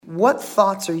What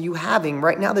thoughts are you having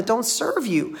right now that don't serve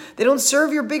you? They don't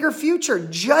serve your bigger future.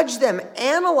 Judge them,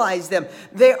 analyze them.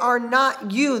 They are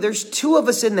not you. There's two of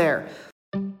us in there.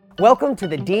 Welcome to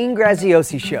the Dean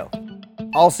Graziosi Show.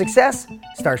 All success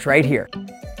starts right here.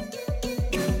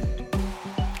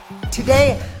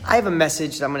 Today, I have a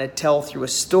message that I'm going to tell through a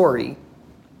story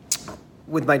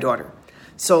with my daughter.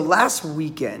 So last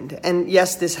weekend, and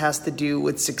yes, this has to do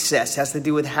with success, has to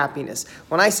do with happiness.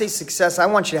 When I say success, I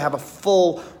want you to have a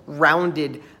full,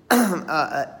 rounded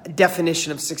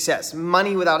definition of success.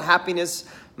 Money without happiness,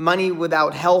 money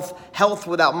without health, health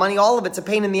without money, all of it's a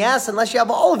pain in the ass unless you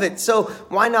have all of it. So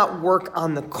why not work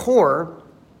on the core?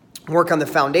 Work on the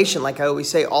foundation. Like I always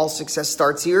say, all success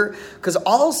starts here, because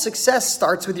all success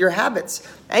starts with your habits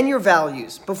and your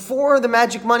values. Before the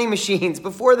magic money machines,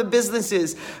 before the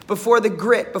businesses, before the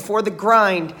grit, before the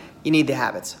grind, you need the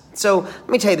habits. So let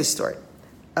me tell you this story.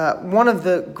 One of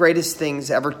the greatest things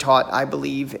ever taught, I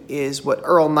believe, is what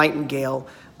Earl Nightingale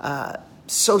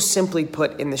so simply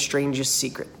put in The Strangest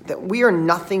Secret, that we are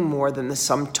nothing more than the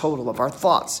sum total of our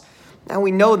thoughts. Now we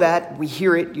know that, we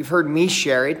hear it, you've heard me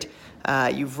share it,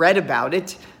 you've read about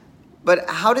it, but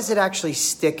how does it actually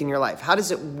stick in your life? How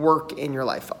does it work in your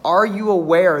life? Are you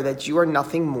aware that you are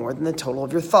nothing more than the total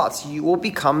of your thoughts? You will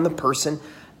become the person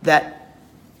that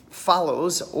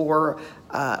follows or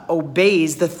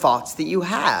obeys the thoughts that you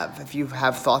have. If you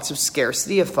have thoughts of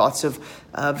scarcity, of thoughts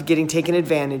of getting taken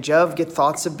advantage of, get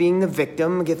thoughts of being the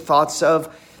victim, get thoughts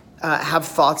of have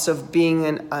thoughts of being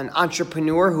an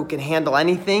entrepreneur who can handle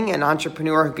anything, an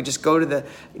entrepreneur who could just go to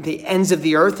the ends of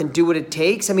the earth and do what it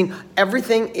takes. I mean,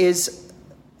 everything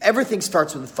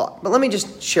starts with a thought. But let me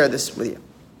just share this with you.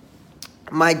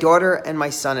 My daughter and my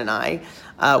son and I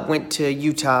went to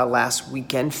Utah last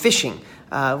weekend fishing.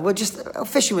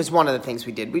 Fishing was one of the things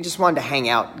we did. We just wanted to hang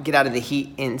out, get out of the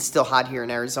heat, and it's still hot here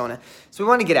in Arizona. So we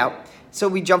wanted to get out. So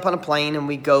we jump on a plane and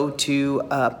we go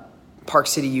to Park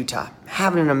City, Utah,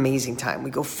 having an amazing time.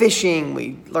 We go fishing,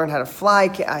 we learn how to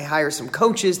fly. I hire some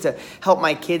coaches to help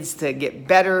my kids to get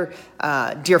better.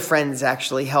 Dear friends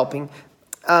actually helping.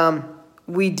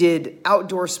 We did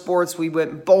outdoor sports, we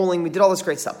went bowling, we did all this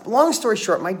great stuff. Long story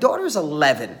short, my daughter's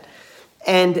 11.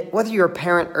 And whether you're a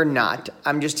parent or not,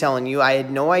 I'm just telling you, I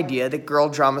had no idea that girl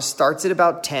drama starts at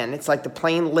about 10. It's like the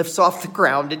plane lifts off the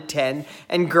ground at 10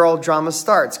 and girl drama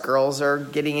starts. Girls are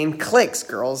getting in cliques.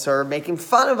 Girls are making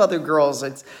fun of other girls.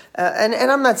 It's and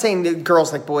I'm not saying that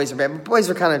girls like boys are bad, but boys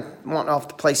are kind of wanting off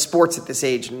to play sports at this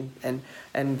age and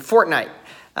Fortnite.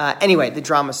 Anyway, the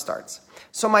drama starts.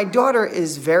 So my daughter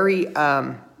is very,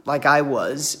 like I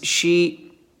was, she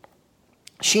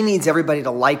needs everybody to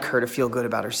like her to feel good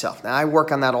about herself. Now, I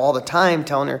work on that all the time,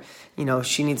 telling her,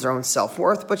 she needs her own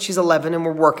self-worth, but she's 11 and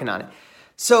we're working on it.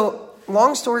 So,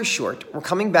 long story short, we're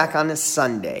coming back on this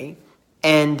Sunday,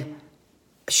 and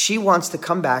she wants to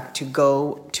come back to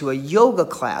go to a yoga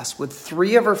class with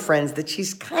 3 of her friends that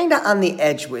she's kind of on the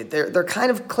edge with. They're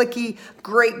kind of cliquey,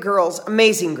 great girls,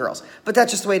 amazing girls. But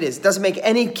that's just the way it is. It doesn't make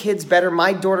any kids better.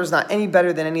 My daughter's not any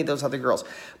better than any of those other girls.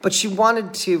 But she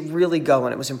wanted to really go,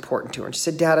 and it was important to her. And she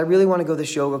said, Dad, I really want to go to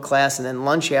this yoga class and then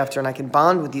lunch after, and I can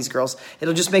bond with these girls.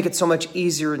 It'll just make it so much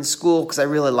easier in school because I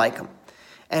really like them.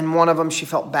 And one of them she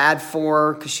felt bad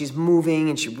for because she's moving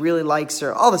and she really likes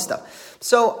her, all this stuff.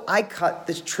 So I cut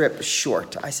this trip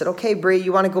short. I said, okay, Bree,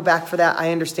 you want to go back for that?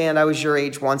 I understand. I was your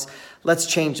age once. Let's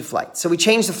change the flight. So we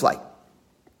changed the flight.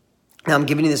 Now I'm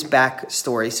giving you this back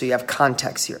story so you have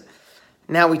context here.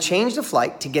 Now we changed the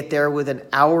flight to get there with an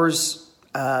hour's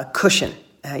cushion.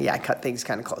 I cut things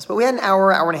kind of close. But we had an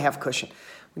hour and a half cushion.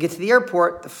 We get to the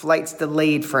airport. The flight's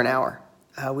delayed for an hour.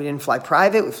 We didn't fly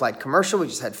private. We flight commercial. We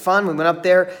just had fun. We went up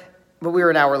there, but we were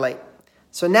an hour late.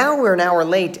 So now we're an hour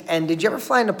late, and did you ever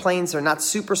fly into planes? They're not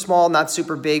super small, not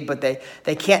super big, but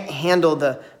they can't handle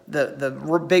the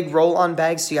big roll-on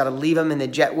bags, so you got to leave them in the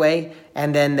jetway,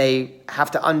 and then they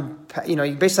have to you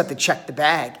basically have to check the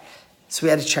bag. So we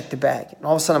had to check the bag. And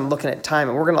all of a sudden I'm looking at time,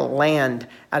 and we're going to land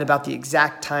at about the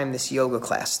exact time this yoga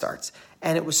class starts.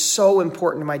 And it was so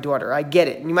important to my daughter. I get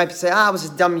it. And you might say, it was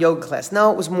a dumb yoga class.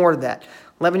 No, it was more to that.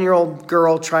 11-year-old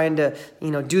girl trying to,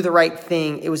 do the right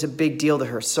thing. It was a big deal to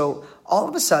her. So all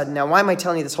of a sudden, now why am I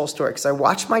telling you this whole story? Because I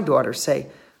watched my daughter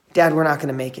say, Dad, we're not going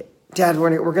to make it. Dad, we're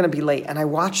going to be late. And I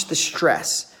watched the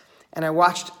stress. And I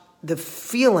watched the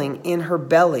feeling in her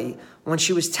belly when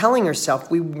she was telling herself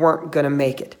we weren't going to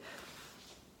make it.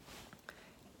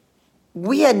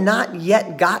 we had not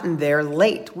yet gotten there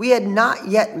late. We had not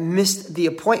yet missed the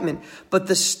appointment. But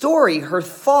the story, her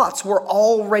thoughts were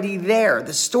already there.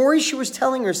 The story she was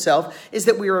telling herself is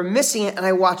that we were missing it. And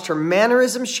I watched her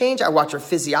mannerisms change. I watched her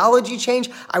physiology change.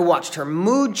 I watched her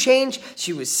mood change.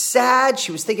 She was sad.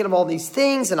 She was thinking of all these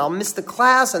things. And I'll miss the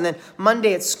class. And then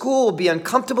Monday at school will be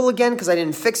uncomfortable again because I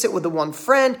didn't fix it with the one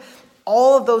friend.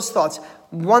 All of those thoughts.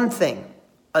 One thing,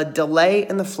 a delay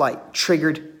in the flight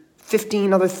triggered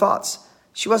 15 other thoughts.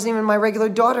 She wasn't even my regular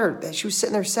daughter. She was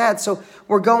sitting there sad. So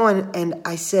we're going, and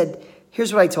I said,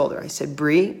 here's what I told her. I said,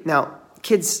 Bree, now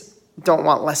kids don't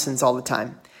want lessons all the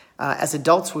time. As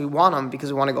adults, we want them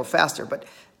because we want to go faster. But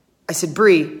I said,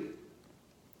 Bree,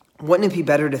 wouldn't it be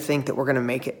better to think that we're going to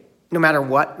make it? No matter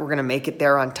what, we're going to make it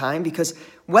there on time? Because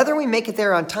whether we make it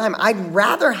there on time, I'd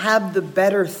rather have the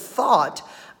better thought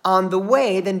on the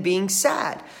way than being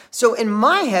sad. So in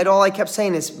my head, all I kept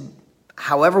saying is,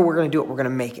 however we're going to do it, we're going to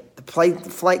make it. The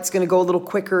flight's going to go a little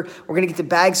quicker. We're going to get the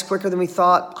bags quicker than we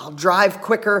thought. I'll drive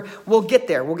quicker. We'll get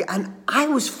there. And I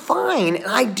was fine. And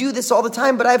I do this all the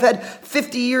time, but I've had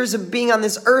 50 years of being on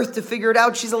this earth to figure it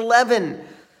out. She's 11.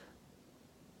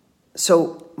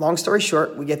 So long story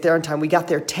short, we get there on time. We got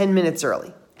there 10 minutes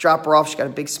early. Drop her off. She got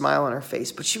a big smile on her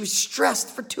face, but she was stressed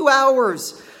for 2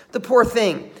 hours. The poor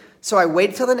thing. So I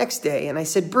waited till the next day and I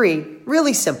said, Bree,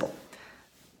 really simple.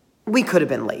 We could have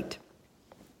been late.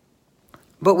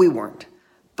 But we weren't.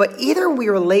 But either we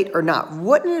were late or not,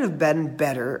 wouldn't it have been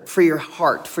better for your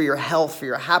heart, for your health, for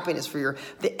your happiness, for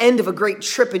the end of a great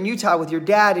trip in Utah with your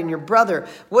dad and your brother?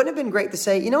 Wouldn't it have been great to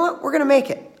say, you know what, we're going to make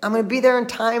it. I'm going to be there in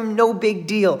time, no big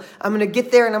deal. I'm going to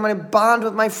get there and I'm going to bond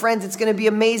with my friends. It's going to be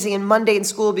amazing and Monday in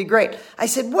school will be great. I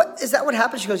said, what, is that what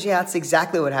happened? She goes, yeah, that's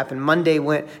exactly what happened. Monday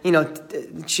went,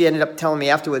 she ended up telling me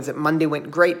afterwards that Monday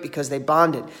went great because they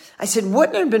bonded. I said,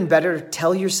 wouldn't it have been better to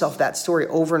tell yourself that story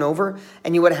over and over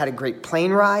and you would have had a great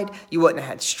plane ride? You wouldn't have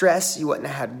had stress. You wouldn't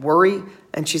have had worry.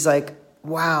 And she's like,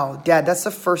 wow, Dad, that's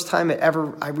the first time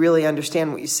I really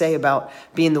understand what you say about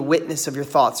being the witness of your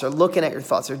thoughts or looking at your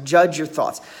thoughts or judge your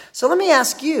thoughts. So let me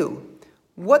ask you,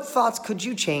 what thoughts could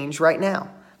you change right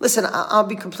now? Listen, I'll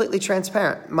be completely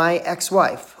transparent. My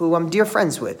ex-wife, who I'm dear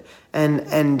friends with,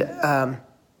 and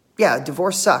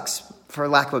divorce sucks, for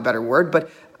lack of a better word, but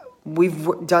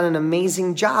we've done an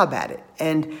amazing job at it.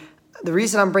 And the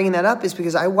reason I'm bringing that up is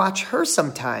because I watch her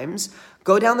sometimes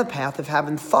go down the path of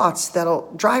having thoughts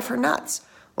that'll drive her nuts.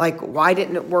 Like, why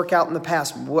didn't it work out in the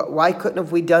past? Why couldn't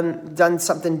have we done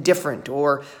something different?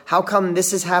 Or how come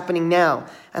this is happening now?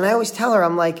 And I always tell her,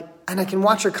 I'm like, and I can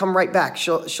watch her come right back.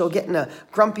 She'll get in a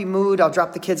grumpy mood. I'll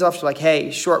drop the kids off. She's like, hey,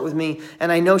 short with me.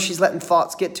 And I know she's letting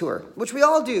thoughts get to her, which we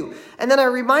all do. And then I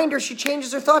remind her, she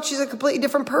changes her thoughts. She's a completely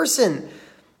different person.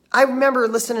 I remember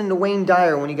listening to Wayne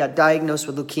Dyer when he got diagnosed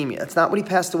with leukemia. That's not what he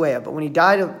passed away of, but when he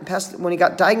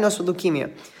got diagnosed with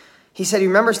leukemia, he said he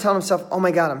remembers telling himself, oh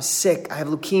my God, I'm sick. I have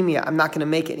leukemia. I'm not going to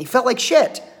make it. And he felt like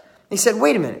shit. And he said,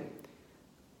 wait a minute.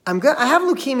 I have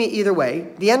leukemia either way.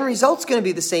 The end result's going to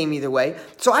be the same either way.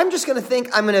 So I'm just going to think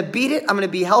I'm going to beat it. I'm going to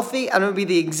be healthy. I'm going to be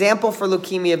the example for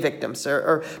leukemia victims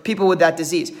or people with that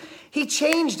disease. He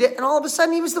changed it, and all of a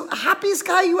sudden he was the happiest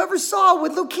guy you ever saw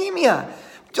with leukemia.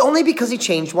 Only because he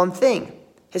changed one thing,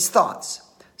 his thoughts.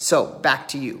 So back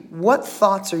to you. What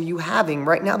thoughts are you having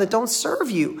right now that don't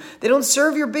serve you? They don't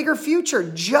serve your bigger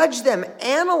future. Judge them,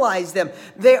 analyze them.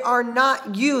 They are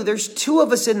not you. There's two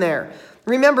of us in there.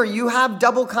 Remember, you have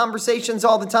double conversations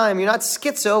all the time. You're not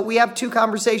schizo. We have two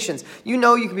conversations. You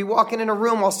know, you can be walking in a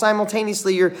room while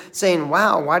simultaneously you're saying,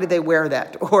 wow, why did they wear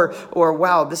that? Or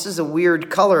wow, this is a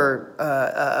weird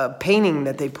color painting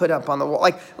that they put up on the wall.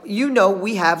 Like,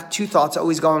 we have two thoughts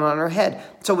always going on in our head.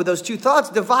 So with those two thoughts,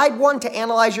 divide one to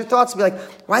analyze your thoughts and be like,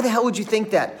 why the hell would you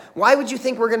think that? Why would you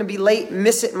think we're going to be late,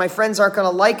 miss it, and my friends aren't going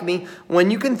to like me,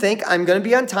 when you can think I'm going to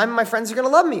be on time and my friends are going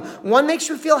to love me? One makes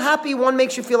you feel happy, one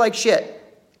makes you feel like shit.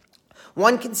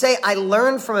 One can say, I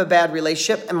learned from a bad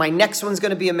relationship and my next one's going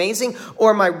to be amazing,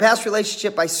 or my past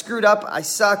relationship, I screwed up, I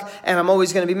suck, and I'm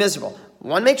always going to be miserable.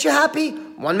 One makes you happy,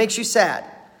 one makes you sad.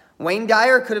 Wayne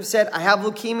Dyer could have said, I have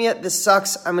leukemia, this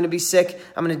sucks, I'm going to be sick,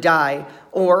 I'm going to die.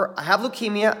 Or, I have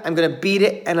leukemia, I'm going to beat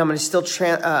it, and I'm going to still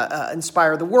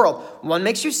inspire the world. One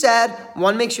makes you sad,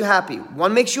 one makes you happy.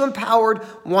 One makes you empowered,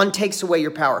 one takes away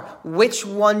your power. Which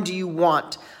one do you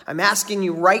want? I'm asking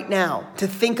you right now to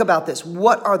think about this.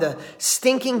 What are the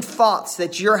stinking thoughts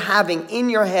that you're having in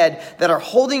your head that are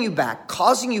holding you back,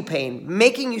 causing you pain,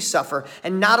 making you suffer,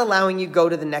 and not allowing you to go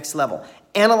to the next level?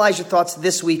 Analyze your thoughts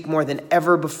this week more than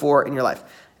ever before in your life.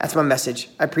 That's my message.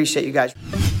 I appreciate you guys.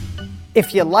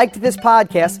 If you liked this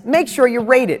podcast, make sure you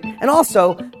rate it. And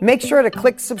also, make sure to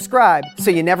click subscribe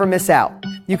so you never miss out.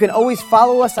 You can always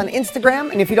follow us on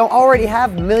Instagram, and if you don't already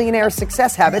have Millionaire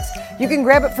Success Habits, you can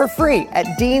grab it for free at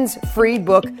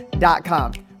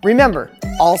deansfreebook.com. Remember,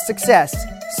 all success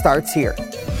starts here.